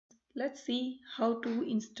let's see how to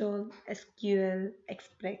install SQL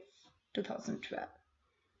Express 2012.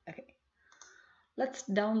 Okay, let's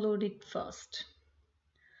download it first.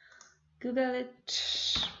 Google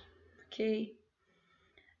it. Okay,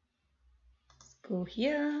 let's go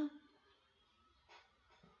here.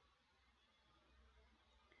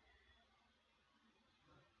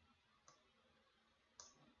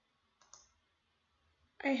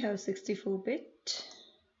 I have 64-bit.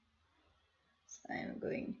 So I'm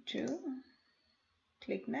going to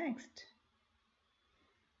click next.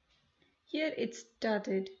 Here it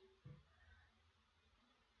started.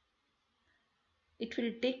 It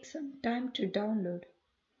will take some time to download.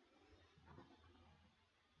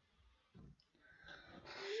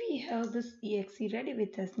 We have this exe ready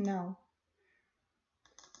with us now.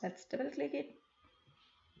 Let's double click it.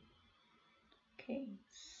 Okay,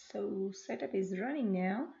 so setup is running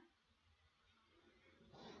now.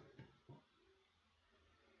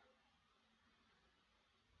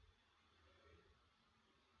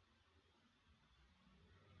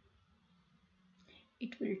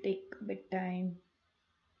 It will take a bit time.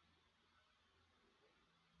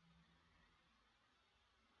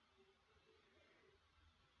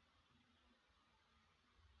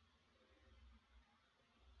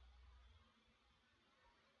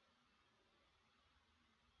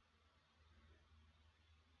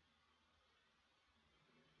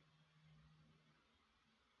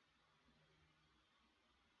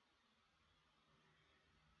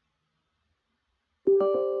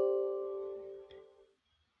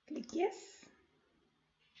 Click yes.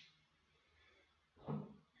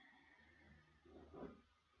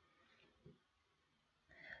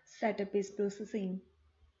 Setup is processing.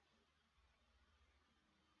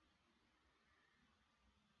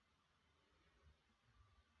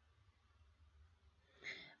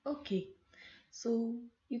 Okay, so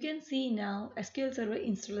you can see now SQL Server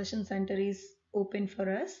Installation Center is open for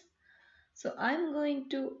us. So I'm going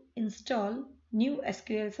to install new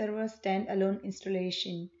SQL Server standalone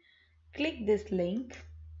installation. Click this link.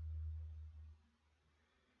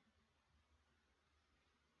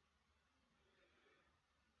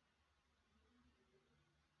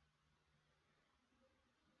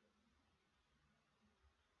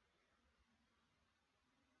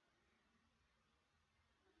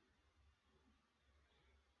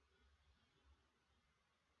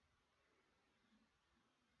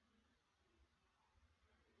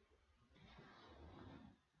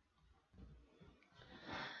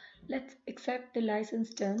 Let's accept the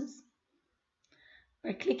license terms.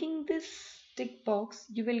 By clicking this tick box,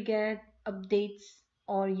 you will get updates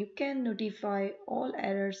or you can notify all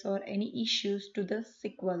errors or any issues to the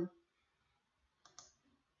SQL.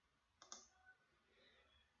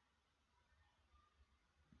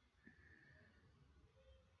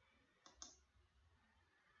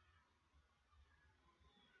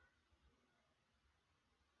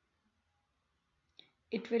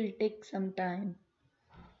 It will take some time.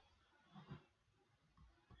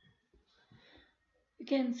 You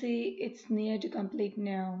can see it's near to complete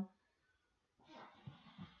now.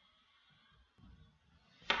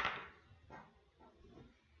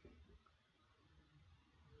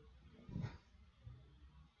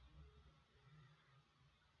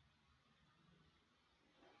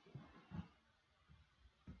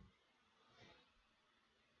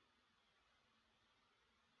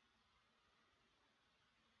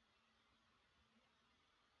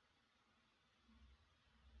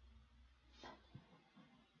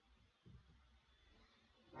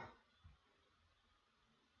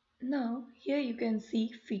 Now here you can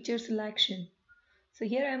see feature selection. So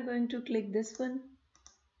here I'm going to click this one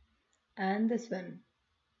and this one.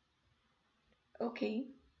 Okay,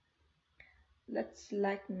 let's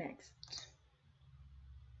select next.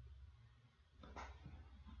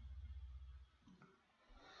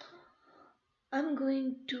 I'm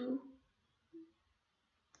going to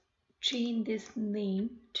change this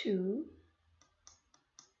name to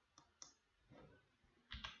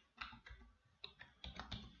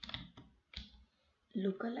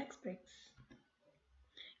Local Express.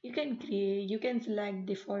 You can select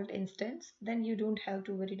default instance, then you don't have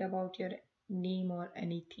to worry about your name or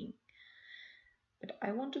anything. But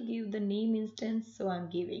I want to give the name instance, so I'm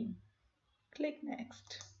giving. Click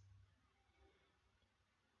next.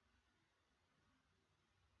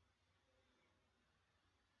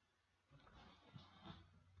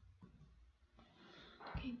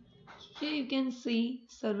 Okay. Here you can see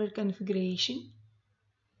server configuration.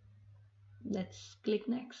 Let's click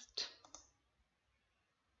next.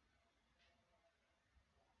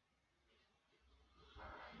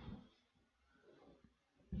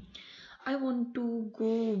 I want to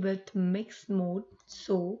go with mixed mode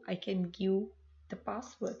so I can give the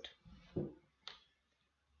password.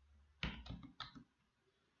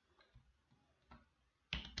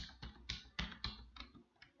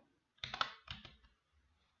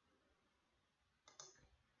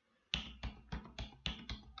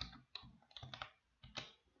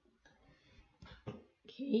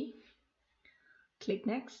 Okay, click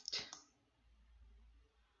next.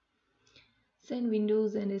 Send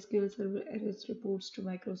Windows and SQL Server errors reports to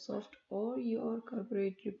Microsoft or your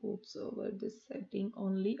corporate report server. This setting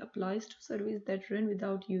only applies to services that run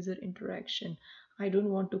without user interaction. I don't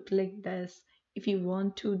want to click this. If you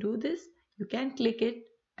want to do this, you can click it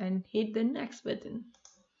and hit the next button.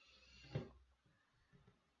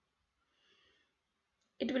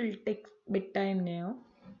 It will take a bit time now.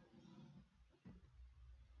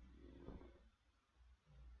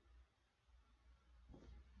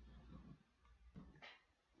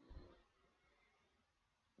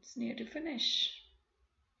 It's near to finish.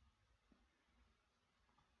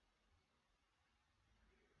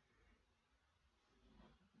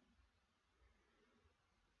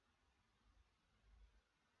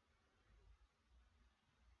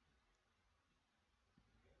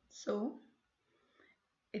 So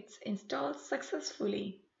it's installed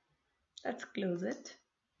successfully. Let's close it.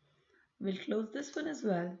 We'll close this one as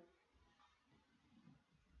well.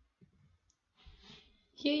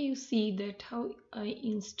 Here you see that how I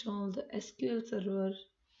install the SQL Server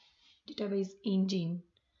database engine.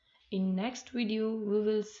 In next video, we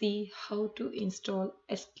will see how to install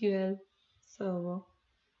SQL Server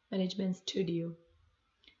Management Studio.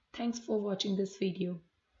 Thanks for watching this video.